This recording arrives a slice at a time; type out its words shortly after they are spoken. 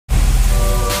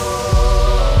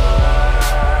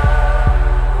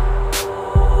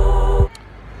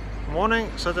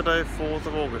morning, Saturday 4th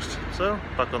of August. So,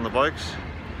 back on the bikes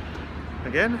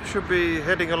again. Should be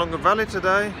heading along a valley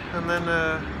today and then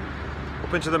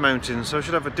up into the mountains. So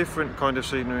should have a different kind of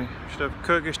scenery. Should have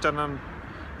Kyrgyzstan on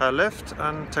our left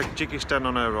and Tajikistan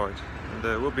on our right. And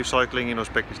we'll be cycling in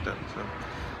Uzbekistan. So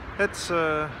let's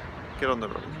get on the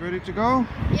road. Ready to go?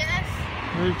 Yes.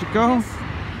 Ready to go? Yes.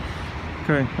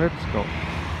 Okay, let's go.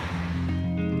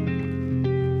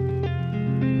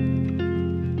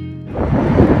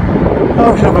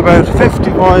 Oh, we have about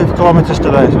 55 kilometers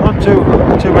today, so not too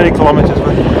many kilometers,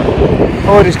 but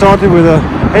already started with a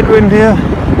headwind here,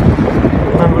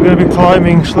 and we're going to be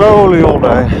climbing slowly all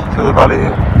day through the valley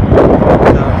here.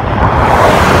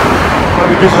 So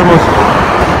we did so much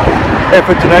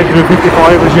effort today to do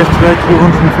 55 as yesterday,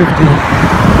 250.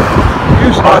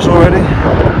 Views nice already.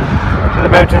 So the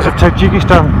mountains of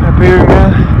Tajikistan appearing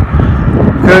there,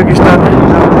 Kyrgyzstan is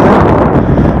over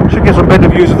there. Should get some better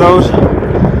views of those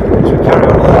as we carry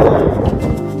on here.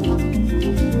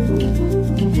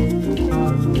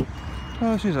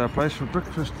 Oh, this is our place for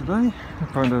breakfast today. A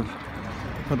kind of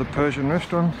another Persian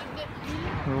restaurant.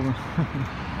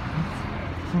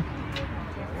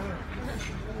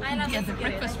 Yeah, the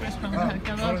breakfast restaurant got a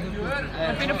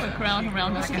bit of a crowd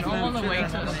around us, and all the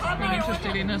waiters being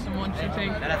interested in us and want to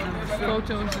take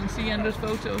photos and see Anders'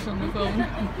 photos on the phone.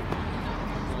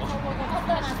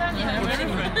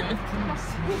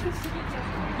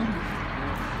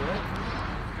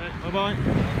 Bye-bye.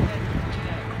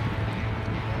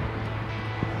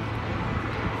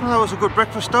 Well, that was a good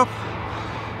breakfast stop.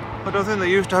 I don't think they're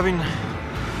used to having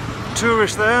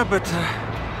tourists there, but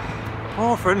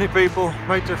all friendly people,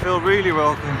 made to feel really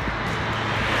welcome.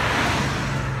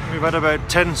 We've had about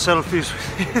 10 selfies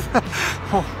with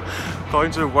all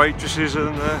kinds of waitresses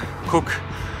and the cook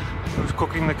who's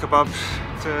cooking the kebabs.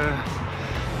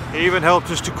 He even helped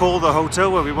us to call the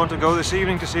hotel where we want to go this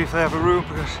evening to see if they have a room,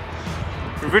 because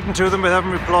we've written to them but they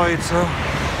haven't replied. So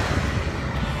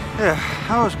yeah,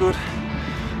 that was good.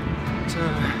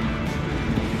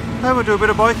 Now we'll do a bit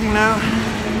of biking now.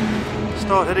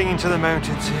 Start heading into the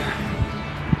mountains here.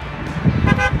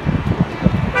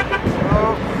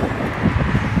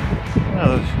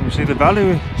 You see the valley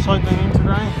we're cycling in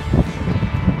today.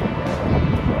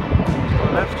 To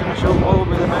our left, in a short while, will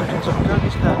be the mountains of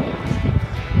Kyrgyzstan.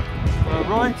 To our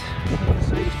right, let's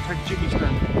see, is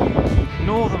Tajikistan,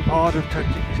 northern part of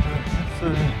Tajikistan.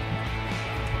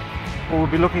 That's what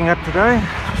we'll be looking at today.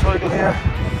 Cycle here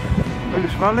through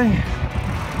this valley.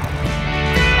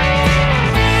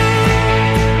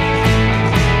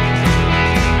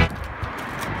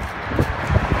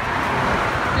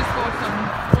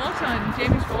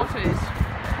 Jamie's water is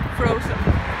frozen.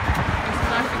 It's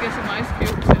nice to get some ice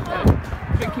cubes in the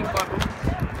drinking bottle.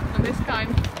 And this kind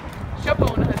shop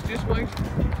owner has just worked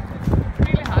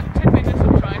really hard, 10 minutes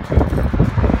of trying to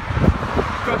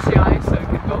crush the ice so it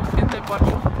can go in the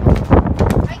bottle.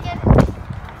 I get it.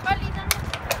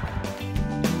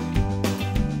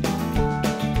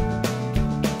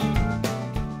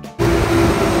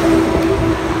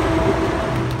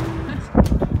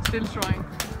 Still trying.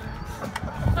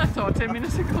 I thought 10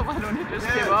 minutes ago, why don't you just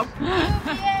give up?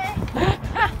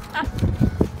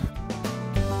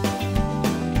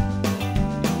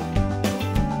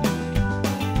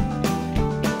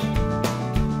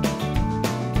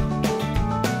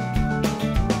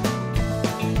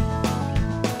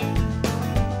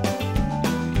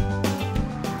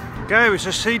 Okay, we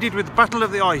succeeded with the battle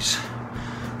of the ice.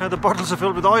 Now the bottles are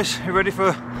filled with ice. We're ready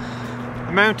for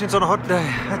the mountains on a hot day.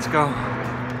 Let's go.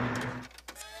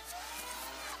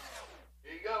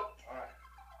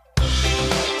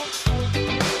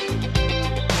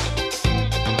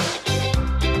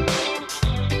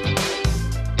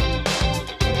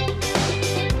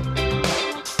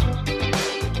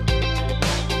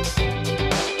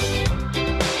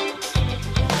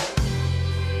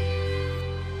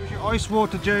 Ice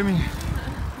water, Jamie.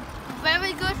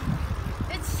 Very good.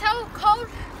 It's so cold.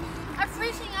 I'm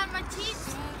freezing on my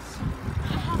teeth.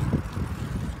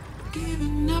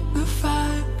 Giving up a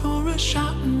fight or a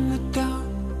shot in the dark.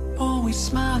 Always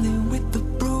smiling with a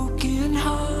broken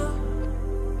heart.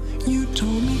 You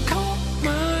told me call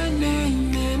my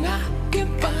name and I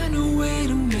can find a way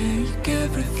to make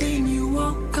everything you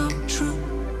want come true.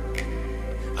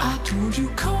 I told you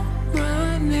call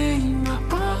my name, I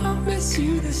promise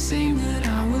you the same, that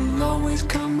I will always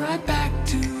come right back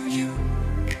to you.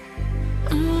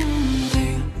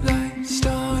 Daylight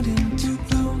starting to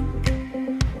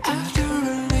bloom after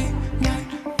a late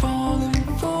night falling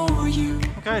for you.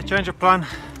 Okay, change of plan.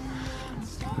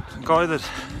 The guy that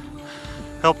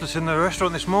helped us in the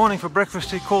restaurant this morning for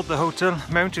breakfast, he called the hotel,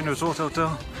 Mountain Resort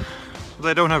Hotel.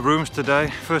 They don't have rooms today,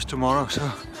 first tomorrow,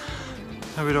 so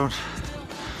we don't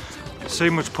see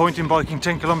much point in biking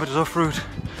 10 kilometers off route,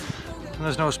 and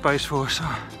there's no space for us. So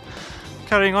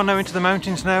carrying on now into the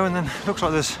mountains now, and then looks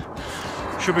like there's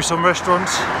should be some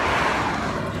restaurants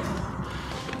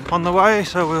on the way,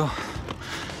 so we'll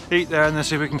eat there and then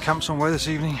see if we can camp somewhere this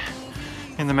evening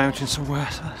in the mountains somewhere.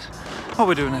 So that's what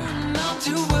we're doing now.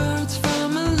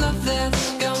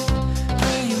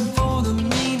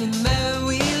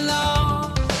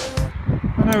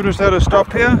 Now we just had a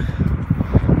stop here.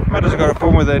 Mette's got a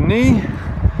problem with her knee.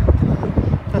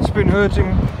 That's been hurting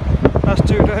last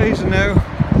 2 days, and now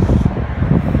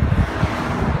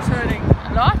it's hurting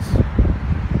a lot.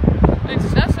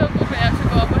 It's not so good we have to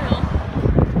go up a hill,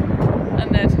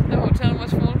 and that the hotel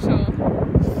was full, so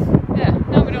yeah,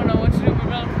 now we don't know what to do, but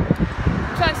we'll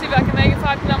try and see if I can make it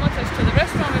 5 kilometers to the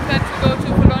restaurant we've had to go to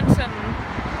for lunch, and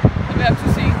we have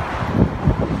to see.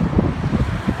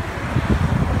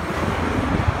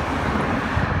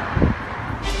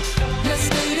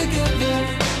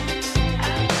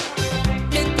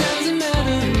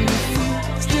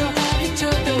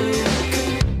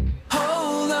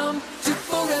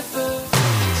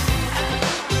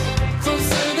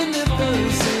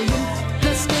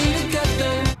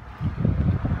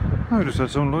 I just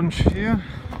had some lunch here,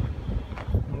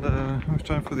 and it was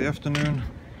time for the afternoon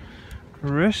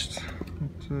rest.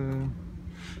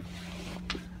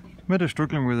 Mette's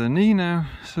struggling with her knee now,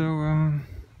 so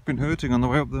been hurting on the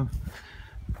way up the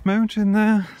mountain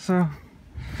there, so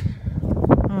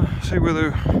I'll see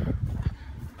whether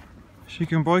she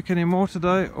can bike any more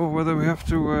today or whether we have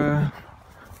to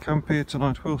camp here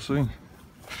tonight. We'll see.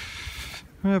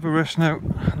 We have a rest now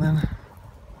and then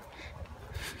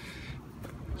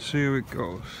see how it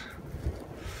goes.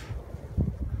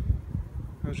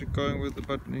 How's it going with the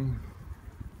bad knee?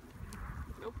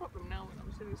 No problem now when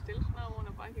I'm sitting still. Now I want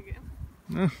to bike again.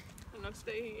 No. And not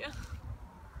stay here.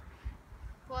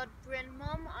 But when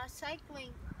mom are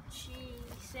cycling, she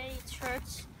say it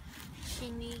hurts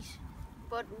she knees.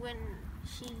 But when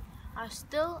she are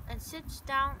still and sits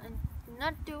down and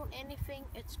not do anything,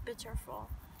 it's better for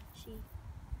she.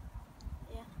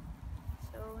 Yeah.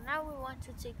 So now we want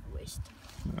to take a rest.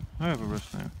 Yeah, I have a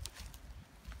rest now.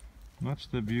 That's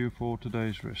the view for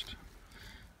today's rest.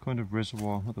 Kind of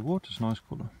reservoir, but the water's nice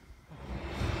colour.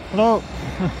 Hello!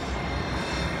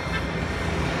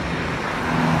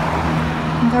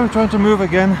 Now we're trying to move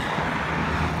again.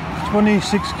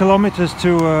 26 kilometers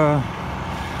to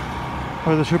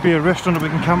where there should be a restaurant that we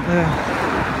can camp there.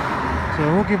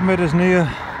 So we'll give Mette's knee a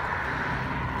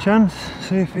chance,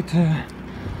 see if it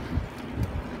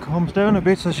calms down a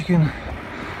bit so she can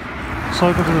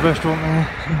cycle to the restaurant there.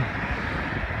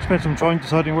 So spent some time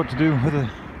deciding what to do,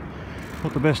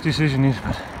 what the best decision is,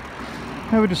 but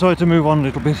now we decide to move on a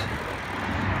little bit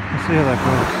and see how that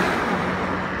goes.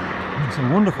 There's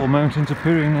some wonderful mountains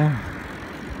appearing now.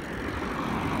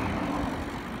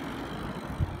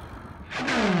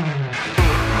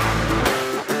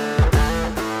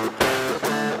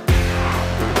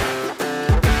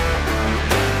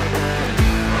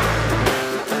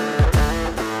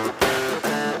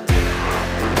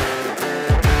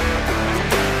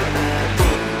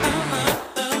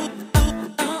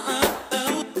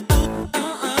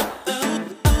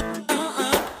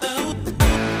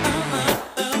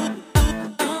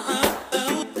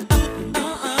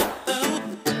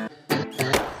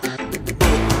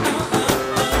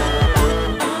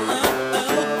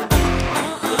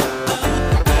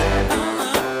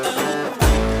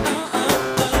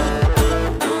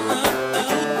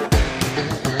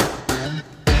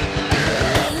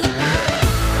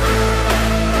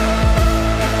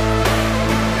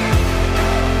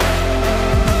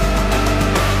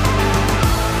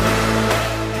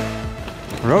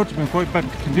 The road's been quite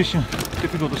bad condition,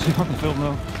 difficult to see on the film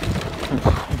now.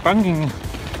 Banging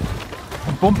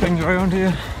and bumping around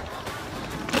here.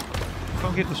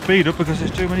 Can't get the speed up because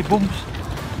there's too many bumps.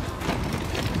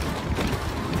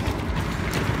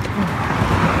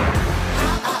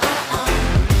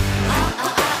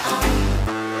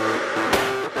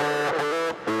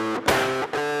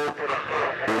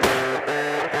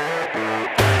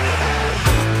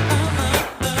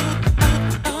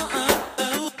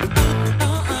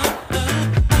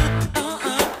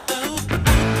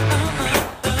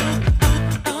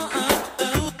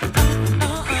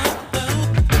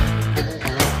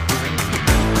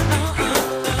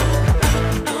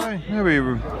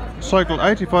 We cycled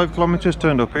 85 kilometers,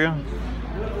 turned up here.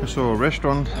 We saw a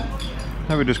restaurant.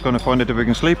 Now we're just going to find out if we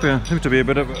can sleep here. Seems to be a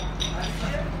bit of a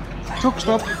truck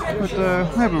stop,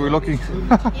 but maybe we're lucky.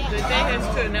 The day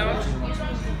has turned out.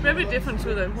 very different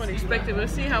to than what expected. We'll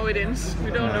see how it ends.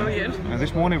 We don't know yet.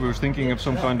 This morning we was thinking of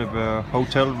some kind of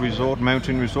hotel resort,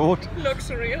 mountain resort.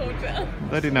 Luxury hotel.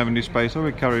 They didn't have any space, so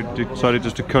we decided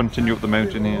just to continue up the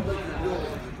mountain here.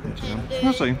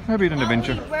 We'll see. Maybe an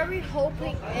adventure. We're very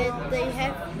hoping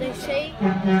they say a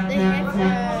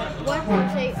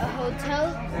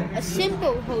hotel, a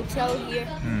simple hotel here.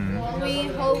 We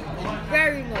hope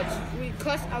very much. We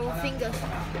cross our fingers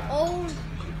all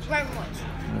very much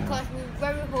because we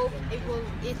very hope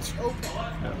it's open.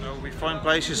 No, we find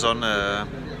places on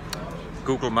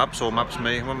Google Maps or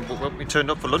Maps.me. When we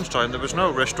turned up for lunchtime, there was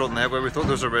no restaurant there where we thought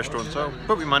there was a restaurant. So,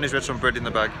 but we managed to get some bread in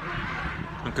the bag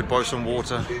and could buy some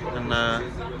water. And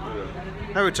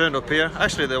now we turned up here.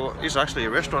 Actually, there is actually a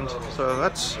restaurant, so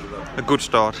that's a good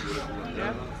start.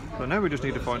 Yeah. So now we just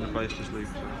need to find a place to sleep.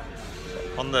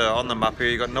 On the map here,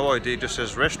 you got no idea. It just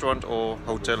says restaurant or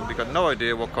hotel. We got no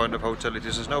idea what kind of hotel it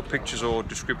is. There's no pictures or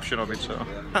description of it. So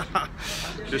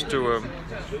just to,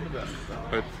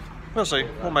 but we'll see.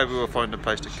 Or maybe we'll find a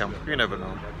place to camp. You never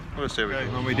know. We'll see. Okay.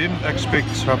 Well, we didn't expect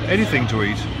to have anything to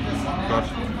eat, but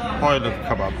a pile of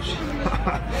kebabs.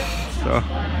 So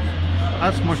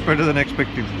that's much better than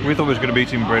expected. We thought we was going to be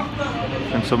eating bread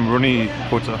and some runny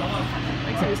butter.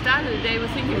 So we started the day with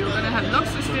thinking we were going to have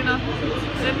luxurious dinner.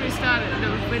 Then we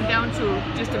went down to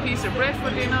just a piece of bread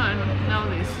for dinner, and now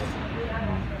this.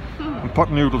 And pot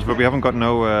noodles, but we haven't got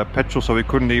no petrol, so we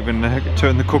couldn't even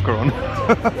turn the cooker on.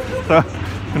 So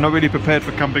we're not really prepared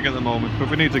for camping at the moment, but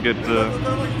we need to get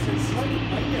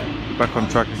back on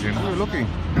track again. We're lucky.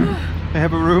 They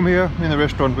have a room here in the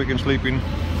restaurant we can sleep in.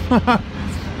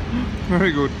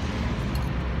 Very good.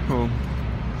 Cool.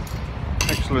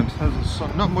 Excellent. There's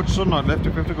not much sunlight left.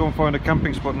 If we have to go and find a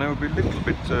camping spot now, it would be a little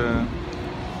bit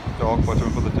dark by the time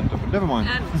we put the tent up, but never mind.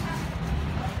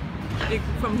 And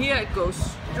from here it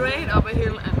goes straight up a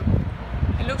hill, and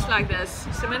it looks like there's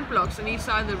cement blocks on each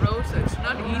side of the road, so it's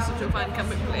not easy to find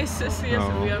camping places here,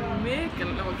 so we are mega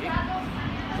lucky.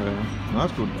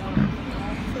 That's good.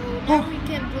 So now we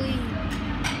can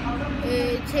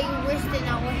take a rest in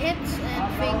our heads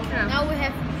and think now we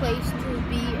have a place to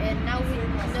be, and now we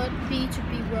not be to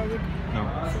be worried. No.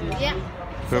 Yeah.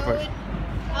 Perfect. So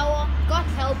our God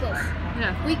help us.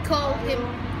 Yeah. We call him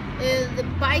the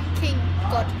biking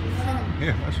God.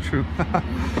 Yeah, that's true.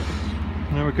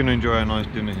 Now we can enjoy a nice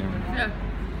dinner here. Yeah.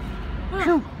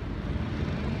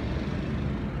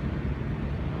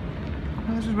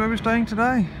 Well, this is where we're staying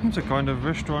today. It's a kind of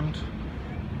restaurant,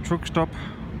 truck stop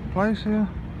place here.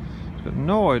 Got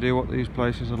no idea what these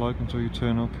places are like until you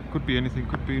turn up. Could be anything,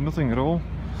 could be nothing at all.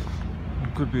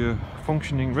 It could be a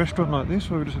functioning restaurant like this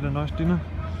where we just had a nice dinner.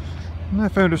 And they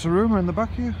found us a room in the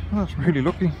back here. Well, that's really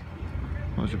lucky.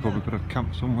 I should probably could have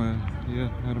camped somewhere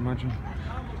here, I'd imagine.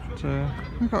 But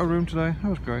we got a room today. That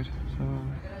was great. So,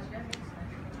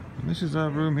 and this is our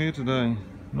room here today.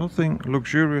 Nothing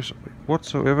luxurious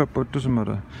whatsoever, but doesn't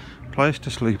matter. Place to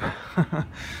sleep.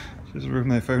 This is a room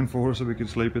they found for us so we could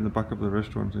sleep in the back of the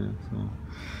restaurant here. So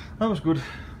that was good.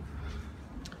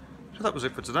 So that was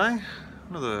it for today.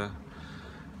 Another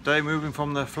day moving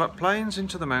from the flat plains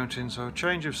into the mountains, so a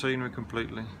change of scenery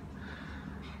completely.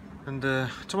 And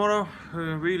tomorrow,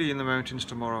 we're really in the mountains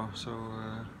tomorrow, so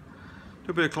do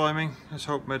a bit of climbing. Let's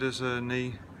hope Mette's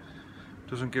knee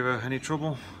doesn't give her any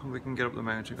trouble and we can get up the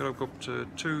mountain. Got to go up to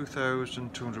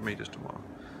 2,200 meters tomorrow.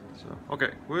 So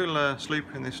okay, we'll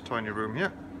sleep in this tiny room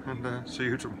here and see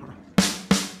you tomorrow.